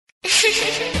The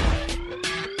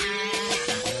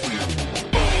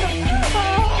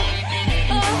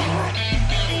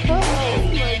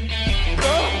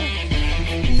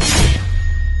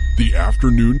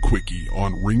Afternoon Quickie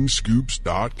on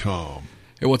ringscoops.com.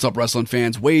 Hey, what's up, wrestling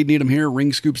fans? Wade Needham here,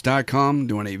 ringscoops.com,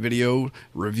 doing a video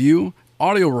review,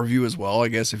 audio review as well, I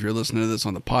guess, if you're listening to this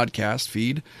on the podcast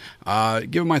feed.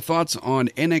 Giving my thoughts on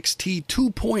NXT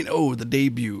 2.0, the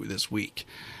debut this week.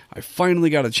 I finally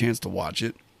got a chance to watch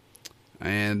it,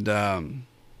 and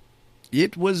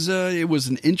it was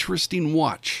an interesting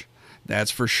watch,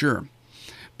 that's for sure.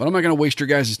 But I'm not going to waste your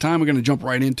guys' time. We're going to jump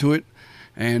right into it,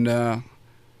 and let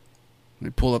me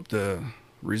pull up the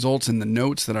results and the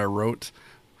notes that I wrote.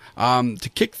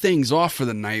 To kick things off for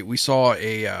the night, we saw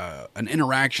an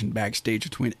interaction backstage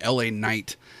between LA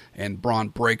Knight and Braun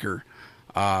Breaker.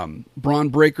 Braun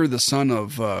Breaker, the son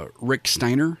of Rick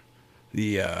Steiner,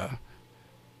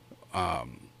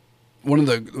 one of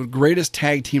the greatest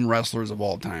tag team wrestlers of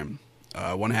all time.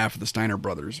 One half of the Steiner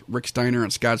brothers, Rick Steiner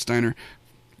and Scott Steiner.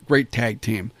 Great tag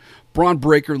team. Braun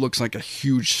Breaker looks like a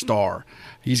huge star.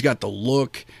 He's got the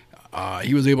look.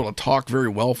 He was able to talk very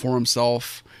well for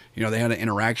himself. You know, they had an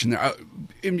interaction there.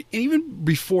 And even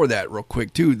before that, real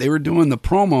quick, too, they were doing the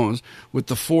promos with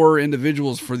the four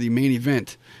individuals for the main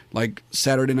event, like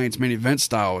Saturday night's main event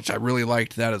style, which I really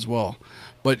liked that as well.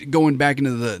 But going back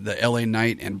into the LA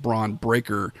Knight and Braun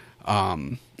Breaker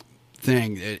thing,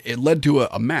 it led to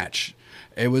a match.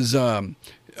 It was a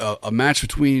match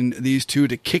between these two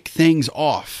to kick things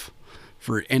off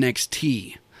for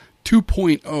NXT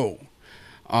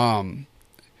 2.0.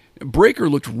 Breaker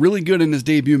looked really good in his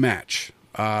debut match.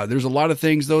 There's a lot of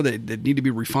things, though, that need to be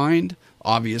refined,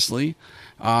 obviously.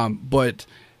 But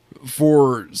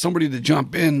for somebody to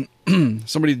jump in,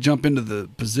 into the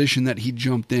position that he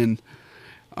jumped in,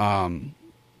 and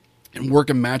work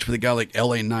a match with a guy like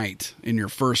LA Knight in your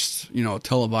first,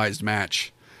 televised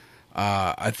match,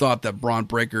 I thought that Braun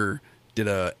Breaker did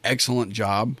an excellent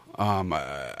job.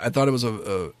 I thought it was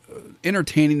a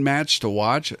entertaining match to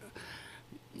watch.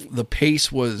 The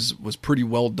pace was pretty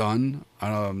well done.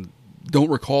 Don't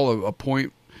recall a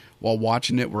point while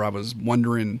watching it where I was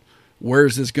wondering, where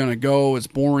is this going to go? It's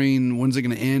boring. When's it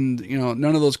going to end?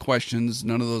 None of those questions,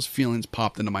 none of those feelings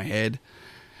popped into my head.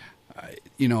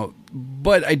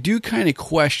 But I do kind of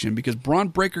question, because Braun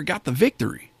Breaker got the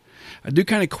victory. I do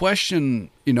kind of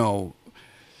question,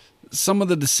 some of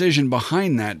the decision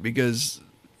behind that, because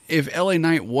if LA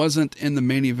Knight wasn't in the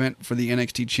main event for the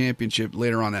NXT Championship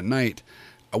later on that night,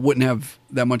 I wouldn't have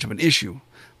that much of an issue.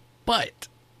 But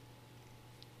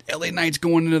LA Knight's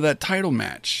going into that title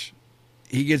match.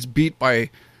 He gets beat by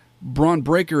Braun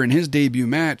Breaker in his debut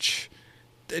match.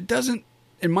 It doesn't,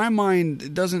 in my mind,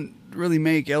 it doesn't really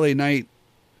make LA Knight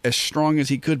as strong as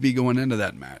he could be going into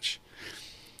that match.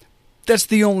 That's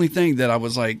the only thing that I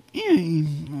was like, I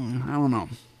don't know.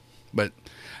 But,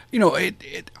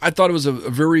 I thought it was a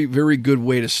very, very good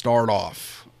way to start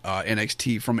off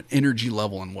NXT from an energy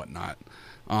level and whatnot.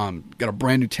 Got a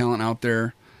brand new talent out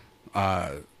there.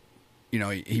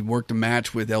 He worked a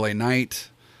match with LA Knight,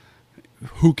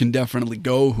 who can definitely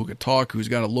go, who could talk, who's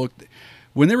got a look.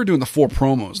 When they were doing the 4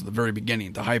 promos at the very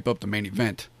beginning to hype up the main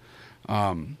event,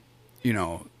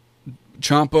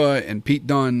 Ciampa and Pete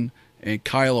Dunne and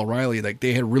Kyle O'Reilly,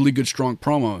 they had really good, strong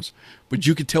promos, but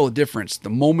you could tell a difference the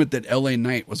moment that LA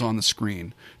Knight was on the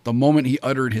screen, the moment he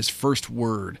uttered his first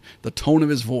word, the tone of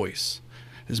his voice,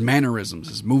 his mannerisms,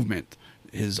 his movement,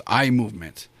 his eye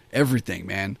movement, everything,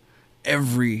 man.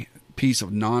 Every piece of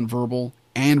nonverbal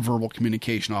and verbal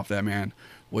communication off that man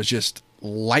was just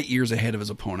light years ahead of his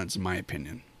opponents, in my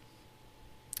opinion.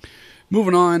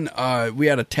 Moving on, we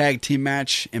had a tag team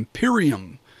match,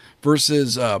 Imperium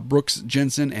versus Brooks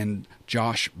Jensen and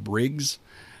Josh Briggs.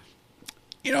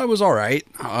 It was all right.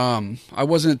 I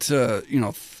wasn't,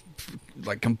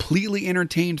 completely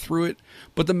entertained through it,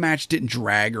 but the match didn't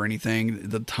drag or anything.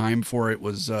 The time for it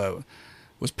was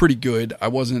pretty good. I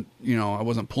wasn't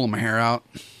pulling my hair out,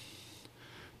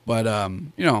 but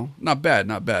not bad,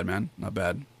 man, not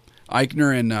bad.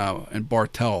 Eichner and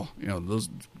Bartel, those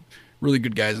really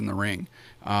good guys in the ring,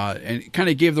 and it kind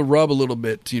of gave the rub a little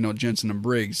bit to Jensen and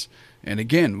Briggs. And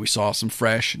again, we saw some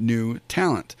fresh new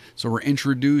talent, so we're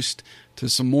introduced to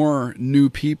some more new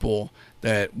people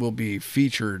that will be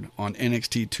featured on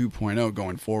NXT 2.0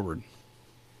 going forward.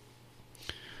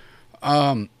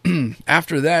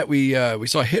 After that, we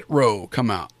saw Hit Row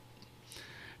come out,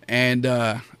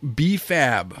 and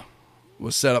B-Fab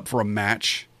was set up for a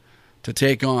match to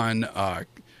take on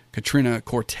Katrina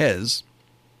Cortez.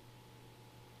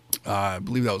 I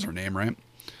believe that was her name, right?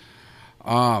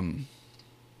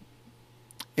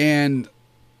 And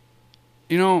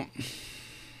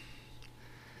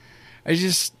I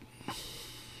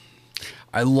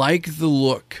like the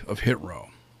look of Hit Row,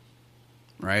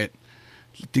 right?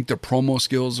 I think their promo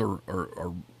skills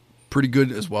are pretty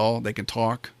good as well. They can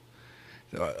talk.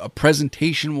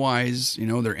 Presentation wise,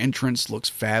 their entrance looks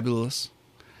fabulous.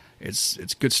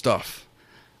 It's good stuff.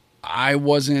 I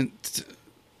wasn't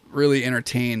really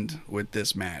entertained with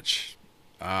this match.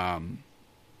 I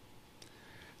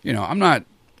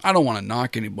don't want to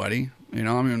knock anybody.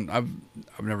 I've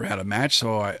never had a match,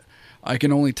 so I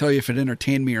can only tell you if it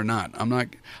entertained me or not.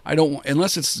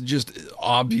 Unless it's just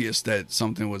obvious that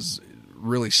something was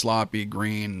really sloppy,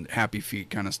 green, happy feet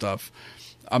kind of stuff.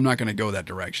 I'm not going to go that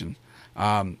direction.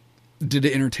 Did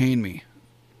it entertain me?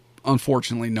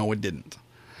 Unfortunately, no, it didn't.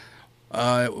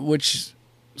 Which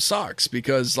sucks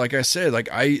because, like I said,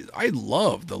 I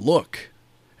love the look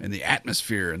and the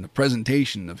atmosphere and the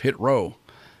presentation of Hit Row.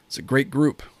 It's a great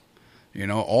group.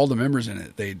 All the members in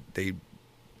it,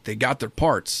 they got their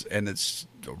parts, and it's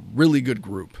a really good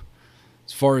group.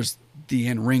 As far as the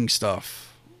in-ring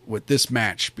stuff with this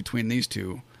match between these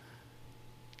two,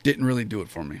 didn't really do it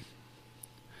for me.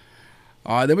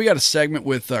 Then we got a segment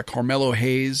with Carmelo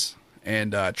Hayes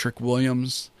and Trick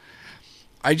Williams.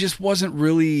 I just wasn't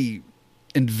really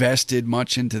invested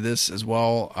much into this as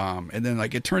well. And then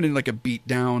it turned into a beat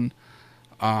down.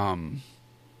 Not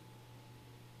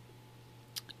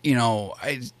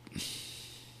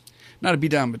a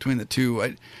beat down between the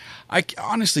two. I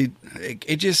honestly,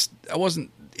 I wasn't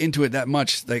into it that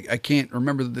much. I can't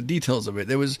remember the details of it.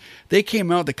 They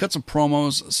came out, they cut some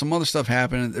promos, some other stuff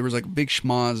happened. There was a big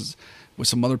schmoz with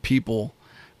some other people,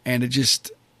 and it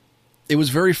was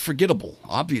very forgettable,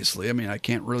 obviously. I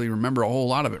can't really remember a whole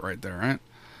lot of it right there, right?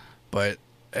 But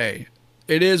hey,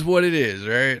 it is what it is,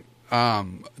 right?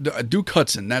 Duke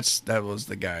Hudson, that was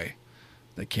the guy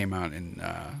that came out, and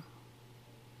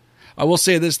I will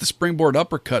say this: the springboard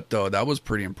uppercut, though, that was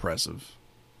pretty impressive.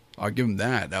 I'll give him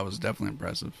that. That was definitely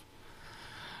impressive.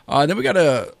 Then we got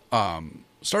to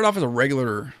start off as a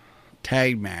regular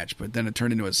tag match, but then it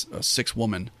turned into a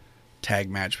 6-woman tag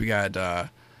match. We got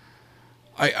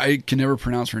I can never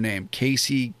pronounce her name.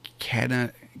 Casey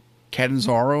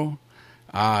Catanzaro,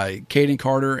 Kaden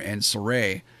Carter, and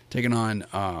Saray taking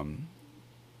on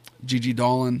Gigi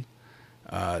Dolan,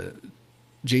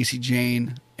 JC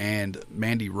Jane, and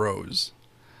Mandy Rose.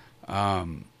 For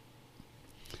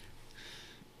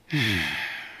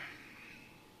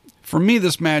me,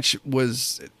 this match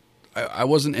I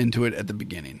wasn't into it at the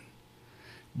beginning.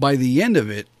 By the end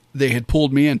of it, they had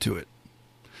pulled me into it.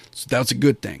 So that's a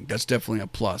good thing. That's definitely a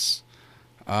plus.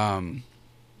 I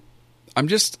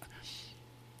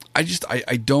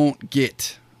don't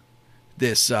get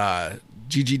this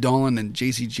Gigi Dolan and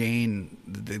JC Jane,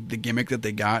 the gimmick that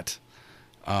they got.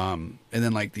 And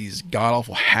then these god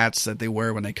awful hats that they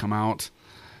wear when they come out.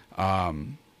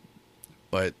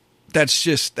 But that's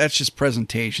just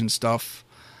presentation stuff.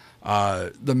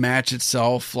 The match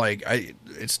itself,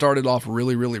 it started off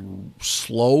really, really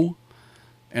slow,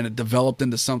 and it developed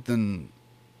into something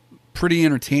pretty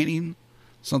entertaining,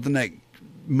 something that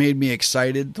made me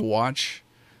excited to watch.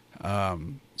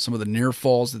 Some of the near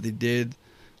falls that they did,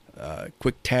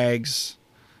 quick tags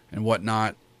and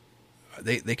whatnot.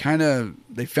 They found a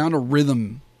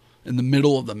rhythm in the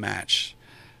middle of the match,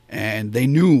 and they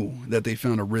knew that they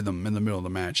found a rhythm in the middle of the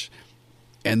match,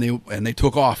 and they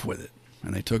took off with it.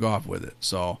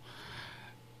 So,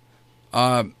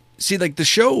 the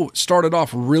show started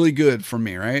off really good for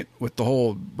me, right? With the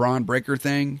whole Braun Breaker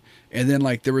thing. And then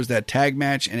there was that tag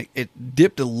match, and it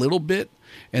dipped a little bit,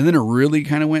 and then it really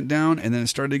kind of went down, and then it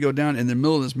started to go down. In the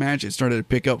middle of this match, it started to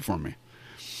pick up for me.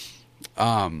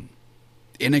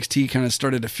 NXT kind of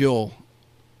started to feel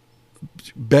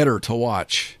better to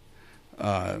watch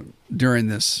during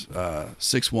this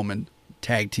 6-woman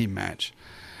tag team match.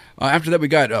 After that, we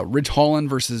got Ridge Holland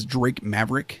versus Drake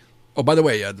Maverick. Oh, by the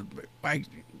way,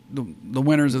 the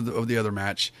winners of the other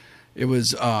match, it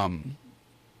was who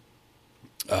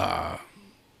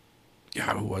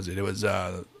was it? It was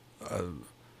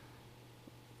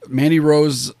Mandy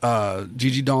Rose,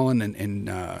 Gigi Dolan, and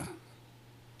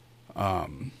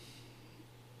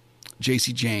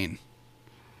JC Jane.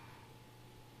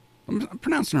 I'm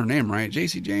pronouncing her name right.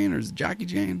 JC Jane, or is it Jackie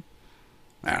Jane?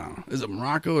 I don't know. Is it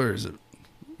Morocco, or is it...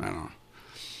 I don't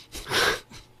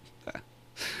know.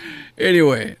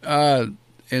 Anyway,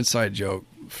 inside joke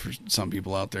for some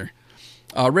people out there.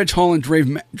 Ridge Holland,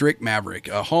 Drake Maverick.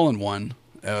 Holland won.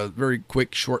 A very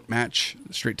quick, short match,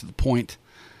 straight to the point.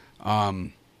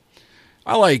 I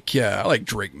like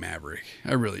Drake Maverick.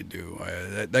 I really do.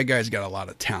 That guy's got a lot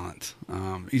of talent.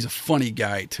 He's a funny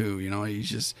guy too.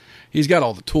 He's got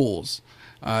all the tools.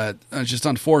 It's just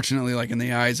unfortunately, like in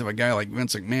the eyes of a guy like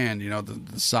Vince McMahon, you know,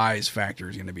 the size factor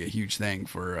is going to be a huge thing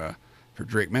for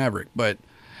Drake Maverick. But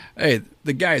hey,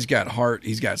 the guy's got heart,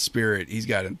 he's got spirit, he's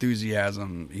got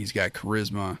enthusiasm, he's got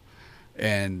charisma,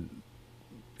 and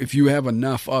if you have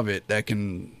enough of it, that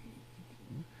could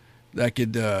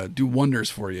do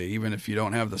wonders for you, even if you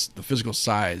don't have the physical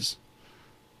size,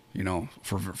 you know,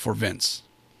 for Vince.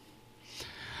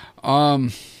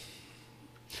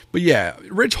 But yeah,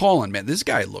 Ridge Holland, man, this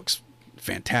guy looks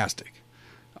fantastic.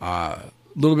 A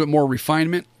little bit more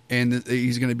refinement, and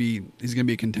he's gonna be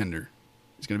a contender.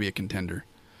 He's gonna be a contender.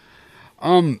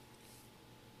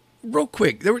 Real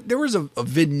quick, there was a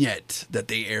vignette that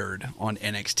they aired on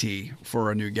NXT for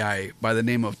a new guy by the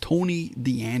name of Tony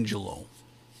D'Angelo,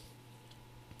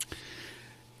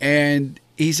 and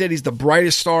he said he's the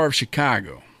brightest star of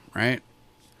Chicago, right?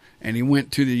 And he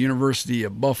went to the University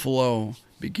of Buffalo,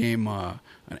 became an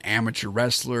amateur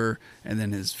wrestler, and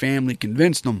then his family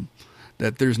convinced him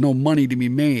that there's no money to be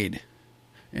made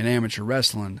in amateur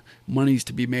wrestling. Money's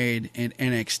to be made in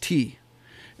NXT.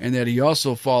 And that he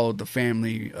also followed the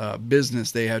family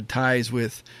business. They had ties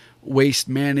with waste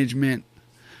management,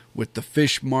 with the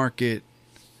fish market.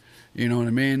 You know what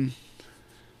I mean?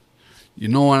 You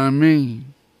know what I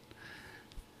mean?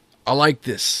 I like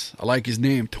this. I like his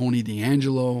name, Tony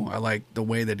D'Angelo. I like the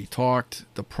way that he talked.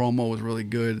 The promo was really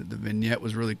good. The vignette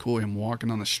was really cool. Him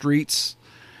walking on the streets.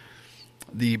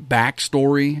 The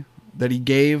backstory that he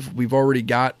gave. We've already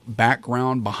got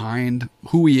background behind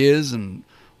who he is and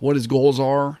what his goals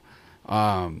are.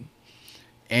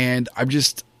 And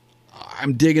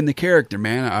I'm digging the character,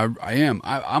 man. I am.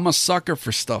 I'm a sucker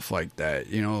for stuff like that.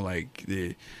 You know, like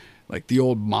the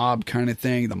old mob kind of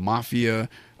thing, the mafia,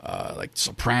 like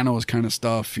Sopranos kind of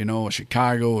stuff, you know,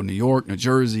 Chicago, New York, New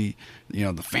Jersey, you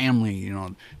know, the family, you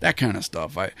know, that kind of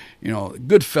stuff.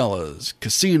 Goodfellas,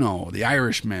 Casino, The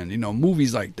Irishman, you know,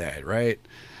 movies like that, right?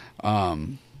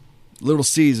 Little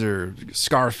Caesar,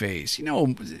 Scarface, you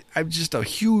know, I'm just a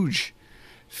huge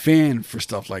fan for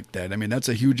stuff like that. I mean, that's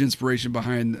a huge inspiration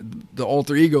behind the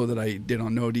alter ego that I did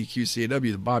on No DQ CAW,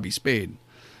 the Bobby Spade,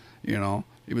 you know.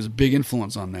 It was a big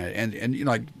influence on that, and you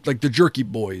know, like the Jerky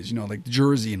Boys, you know, like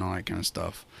Jersey and all that kind of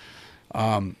stuff.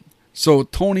 So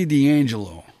Tony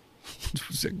D'Angelo,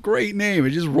 it's a great name.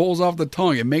 It just rolls off the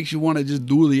tongue. It makes you want to just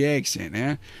do the accent,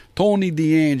 eh? Tony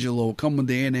D'Angelo coming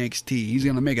to NXT. He's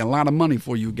gonna make a lot of money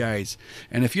for you guys,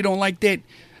 and if you don't like that,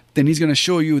 then he's gonna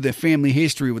show you the family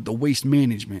history with the waste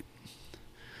management.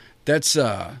 That's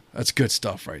good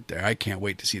stuff right there. I can't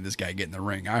wait to see this guy get in the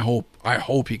ring. I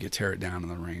hope he could tear it down in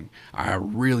the ring. I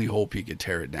really hope he could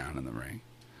tear it down in the ring.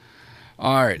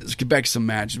 All right, let's get back to some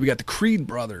matches. We got the Creed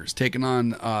brothers taking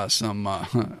on some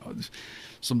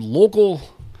local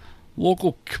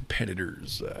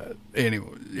competitors.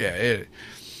 Anyway, yeah,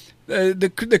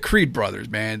 the Creed brothers,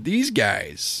 man. These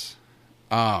guys,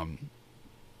 they're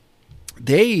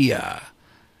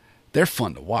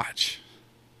fun to watch.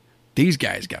 These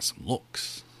guys got some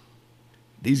looks.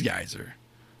 These guys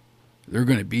they're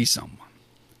going to be someone.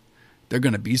 They're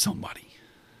going to be somebody.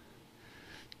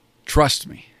 Trust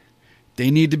me.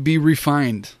 They need to be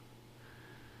refined.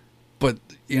 But,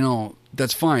 you know,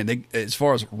 that's fine. As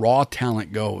far as raw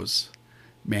talent goes,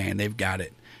 man, they've got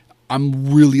it.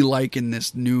 I'm really liking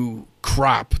this new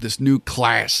crop, this new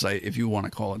class, if you want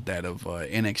to call it that, of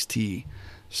NXT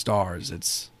stars.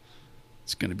 It's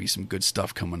going to be some good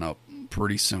stuff coming up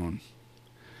pretty soon.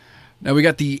 Now we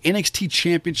got the NXT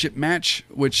Championship match,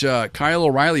 which Kyle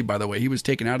O'Reilly, by the way, he was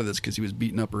taken out of this because he was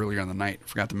beaten up earlier in the night.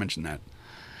 Forgot to mention that.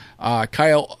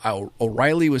 Kyle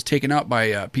O'Reilly was taken out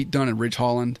by Pete Dunne and Ridge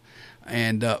Holland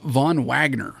and Von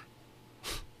Wagner,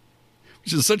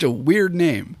 which is such a weird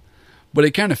name, but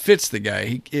it kind of fits the guy.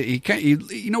 He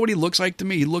you know what he looks like to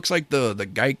me? He looks like the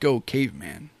Geico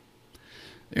caveman.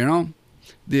 You know?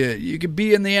 You could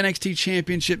be in the NXT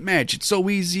Championship match. It's so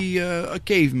easy, a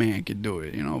caveman could do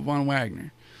it, you know, Von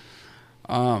Wagner.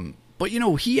 But, you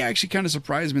know, he actually kind of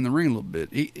surprised me in the ring a little bit.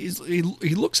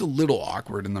 He looks a little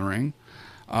awkward in the ring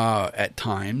at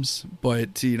times,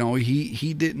 but, you know,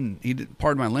 he didn't,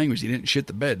 pardon my language, he didn't shit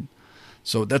the bed.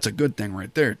 So that's a good thing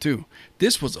right there, too.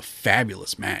 This was a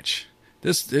fabulous match.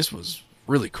 This was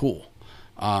really cool.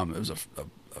 It was a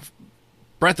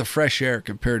breath of fresh air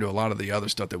compared to a lot of the other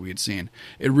stuff that we had seen.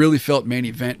 It really felt main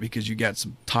event because you got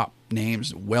some top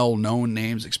names, well-known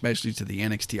names, especially to the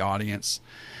NXT audience.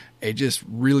 It just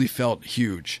really felt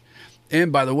huge.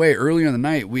 And by the way, earlier in the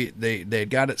night, they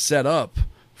got it set up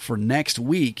for next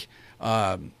week.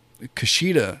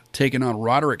 Kushida taking on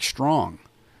Roderick Strong,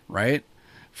 right?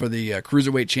 for the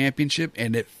Cruiserweight Championship,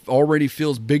 and it already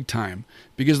feels big time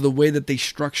because of the way that they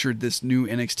structured this new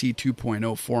NXT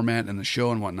 2.0 format and the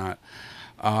show and whatnot.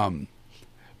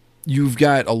 You've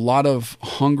got a lot of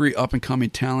hungry up-and-coming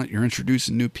talent. You're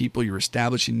introducing new people. You're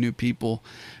establishing new people.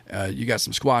 You got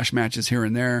some squash matches here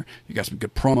and there. You got some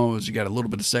good promos. You got a little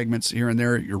bit of segments here and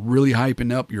there. You're really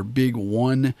hyping up your big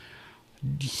one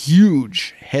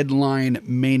huge headline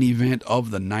main event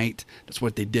of the night. That's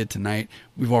what they did tonight.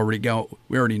 We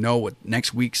already know what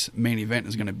next week's main event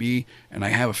is going to be, and I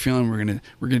have a feeling we're going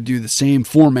to do the same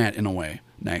format in a way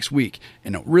next week,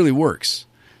 and it really works.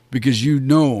 Because you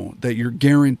know that you're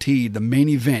guaranteed the main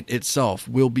event itself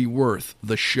will be worth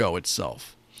the show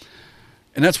itself.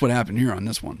 And that's what happened here on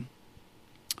this one.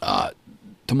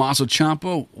 Tommaso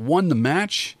Ciampa won the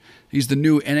match. He's the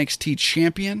new NXT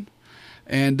champion.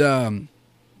 And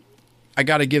I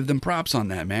got to give them props on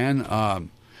that, man.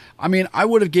 I mean, I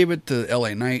would have gave it to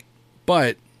LA Knight.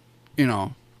 But, you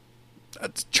know,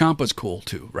 Ciampa's cool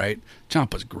too, right?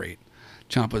 Ciampa's great.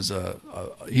 Ciampa's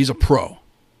he's a pro.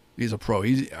 He's a pro.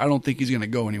 I don't think he's going to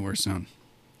go anywhere soon.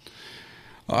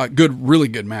 Really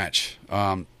good match.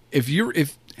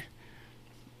 If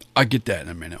I get that in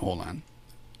a minute. Hold on.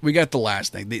 We got the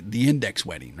last thing, the index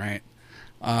wedding, right?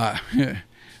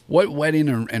 What wedding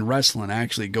and wrestling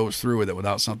actually goes through with it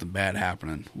without something bad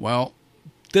happening? Well,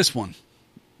 this one.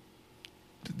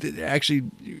 Actually,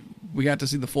 we got to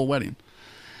see the full wedding.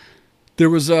 There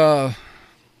was a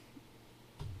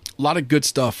lot of good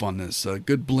stuff on this. A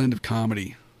good blend of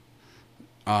comedy.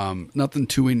 Nothing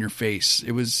too in your face.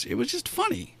 It was just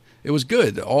funny. It was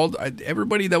good.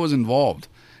 Everybody that was involved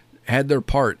had their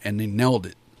part and they nailed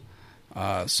it.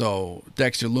 So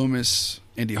Dexter Lumis,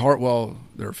 Indy Hartwell,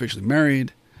 they're officially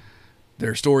married.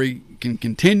 Their story can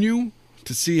continue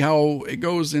to see how it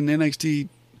goes in NXT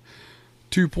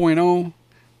 2.0.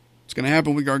 It's going to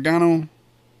happen with Gargano.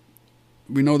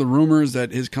 We know the rumors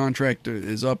that his contract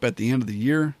is up at the end of the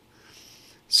year.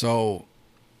 So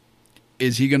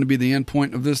is he going to be the end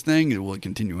point of this thing? Will it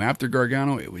continue after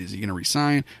Gargano? Is he going to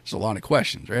resign? There's a lot of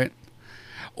questions, right?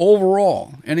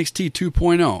 Overall, NXT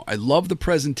 2.0, I love the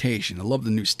presentation. I love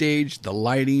the new stage, the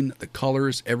lighting, the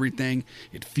colors, everything.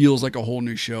 It feels like a whole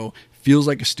new show. Feels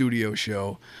like a studio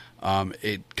show.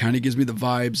 It kind of gives me the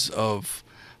vibes of,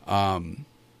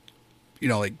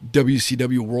 like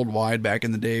WCW Worldwide back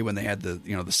in the day when they had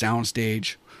the sound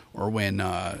stage, or when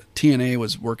TNA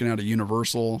was working out of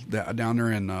Universal down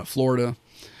there in Florida.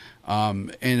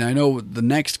 And I know the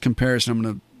next comparison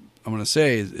I'm gonna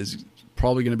say is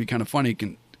probably going to be kind of funny,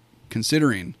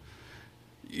 considering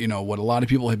what a lot of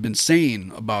people have been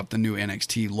saying about the new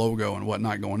NXT logo and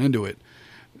whatnot going into it.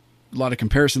 A lot of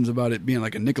comparisons about it being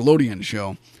like a Nickelodeon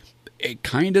show. It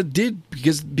kind of did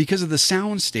because of the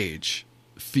sound stage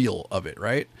feel of it,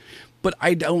 right? But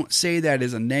I don't say that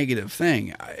as a negative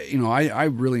thing. I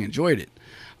really enjoyed it.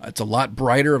 It's a lot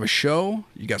brighter of a show.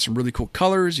 You got some really cool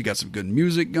colors. You got some good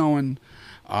music going.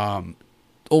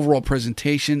 Overall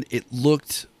presentation, it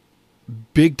looked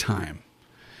big time.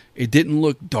 It didn't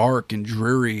look dark and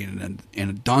dreary and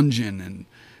a dungeon and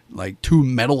like too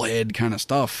metalhead kind of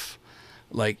stuff.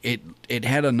 Like it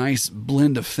had a nice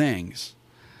blend of things.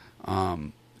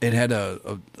 It had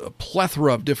a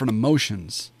plethora of different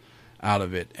emotions out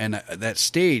of it, and that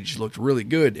stage looked really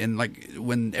good. And like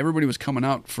when everybody was coming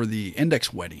out for the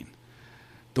index wedding,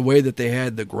 the way that they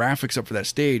had the graphics up for that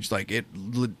stage, like it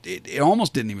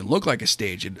almost didn't even look like a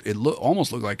stage. It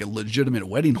almost looked like a legitimate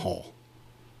wedding hall.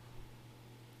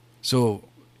 So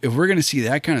if we're going to see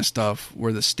that kind of stuff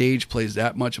where the stage plays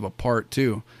that much of a part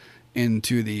too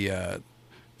into the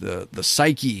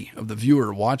psyche of the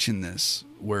viewer watching this,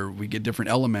 where we get different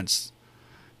elements,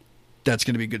 that's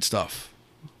going to be good stuff.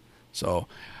 So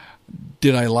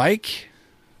did I like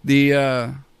the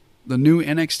new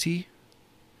NXT?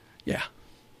 Yeah.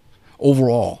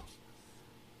 Overall,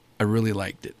 I really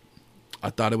liked it. I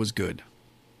thought it was good.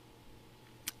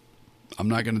 I'm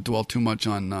not going to dwell too much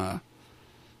on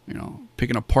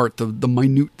picking apart the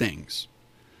minute things,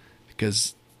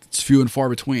 because it's few and far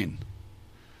between.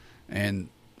 And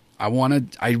I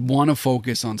want to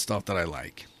focus on stuff that I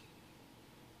like.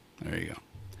 There you go.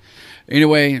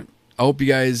 Anyway, I hope you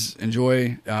guys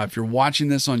enjoy. If you're watching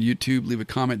this on YouTube, leave a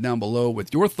comment down below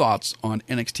with your thoughts on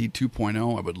NXT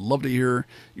 2.0. I would love to hear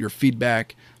your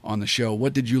feedback on the show.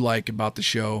 What did you like about the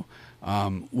show?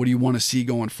 What do you want to see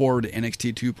going forward to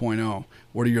NXT 2.0?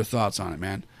 What are your thoughts on it,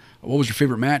 man? What was your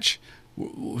favorite match?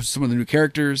 Some of the new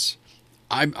characters.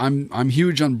 I'm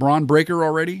huge on Braun Breaker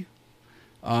already.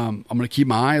 I'm going to keep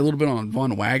my eye a little bit on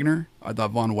Von Wagner. I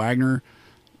thought Von Wagner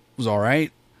was all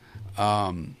right.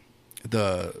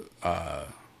 The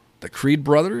Creed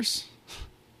brothers,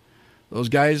 Those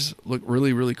guys look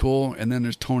really, really cool. And then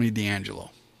there's Tony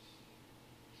D'Angelo.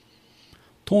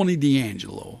 Tony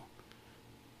D'Angelo.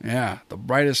 Yeah, the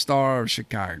brightest star of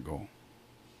Chicago.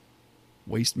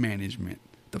 Waste management,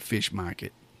 the fish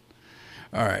market.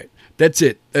 All right, that's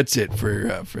it. That's it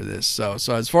for this. So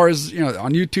as far as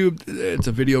on YouTube, it's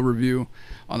a video review.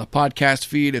 On the podcast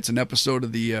feed, it's an episode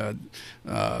of the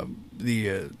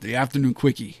Afternoon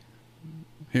Quickie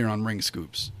here on Ring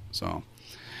Scoops. So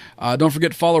don't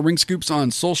forget to follow Ring Scoops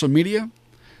on social media: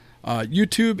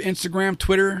 YouTube, Instagram,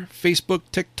 Twitter, Facebook,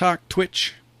 TikTok,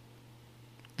 Twitch.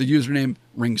 The username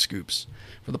Ring Scoops.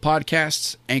 For the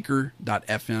podcasts,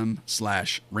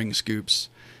 anchor.fm/Ring Scoops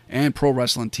and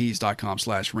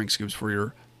ProWrestlingTees.com/Ring Scoops for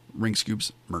your Ring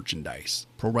Scoops merchandise.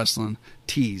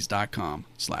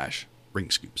 ProWrestlingTees.com/Ring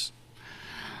Scoops.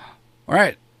 All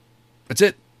right. That's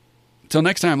it. Until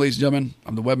next time, ladies and gentlemen,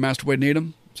 I'm the Webmaster Wade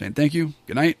Needham saying thank you,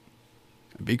 good night,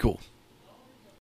 and be cool.